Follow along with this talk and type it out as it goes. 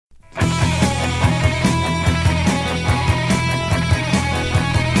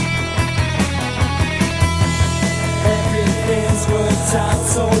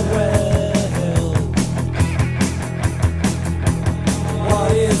so well.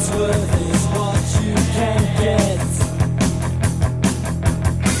 What is worth is what you can get.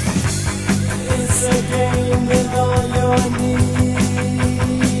 It's a game with all your needs.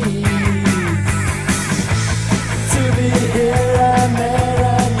 To be here and there,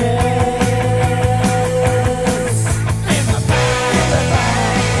 I guess. In the back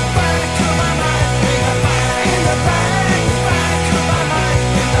of my mind, in the back of my mind, in the back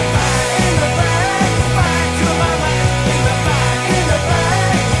of my mind, in the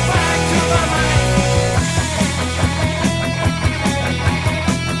back of my mind.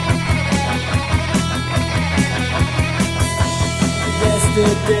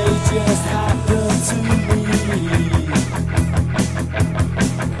 Yesterday just happened to me.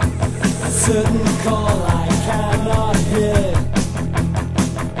 A certain call I cannot hear.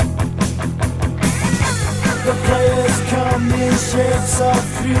 The players come in shapes of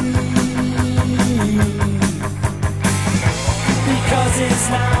three, because it's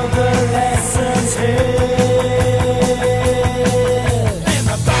now the lessons here. In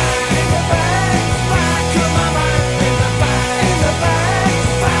the back of my mind, in the back of my mind, in the back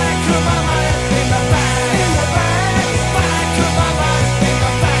of my mind, in the back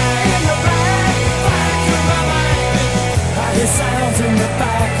of my mind. I hear sounds in the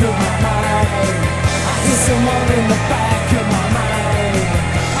back of my mind. I hear someone in the back of my mind.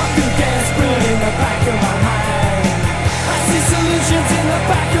 I feel gas burn in the back of my mind. I see solutions in the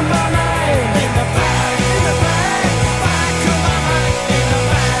back of my mind. In the back of my mind. In the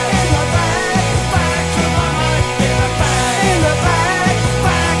back of my mind. In the back of my mind. In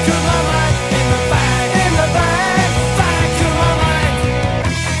the back of my mind.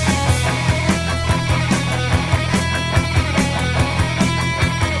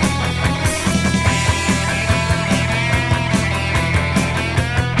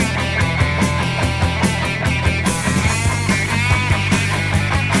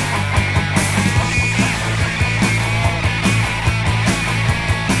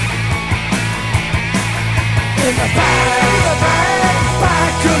 In the back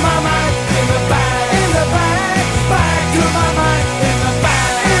of my mind, in the back of my mind, in the back of my mind, in the back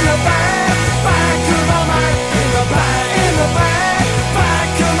of my mind, in the back of my mind, in the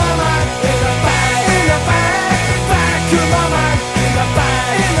back of my mind, in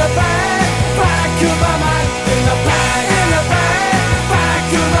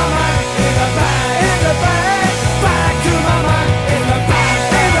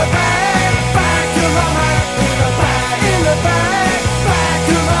the back of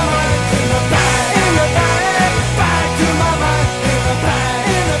my mind, in the back of my mind, in the back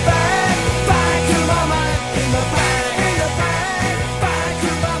of my mind, in the back of my mind, in the back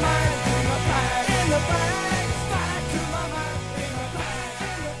of my mind. In the back.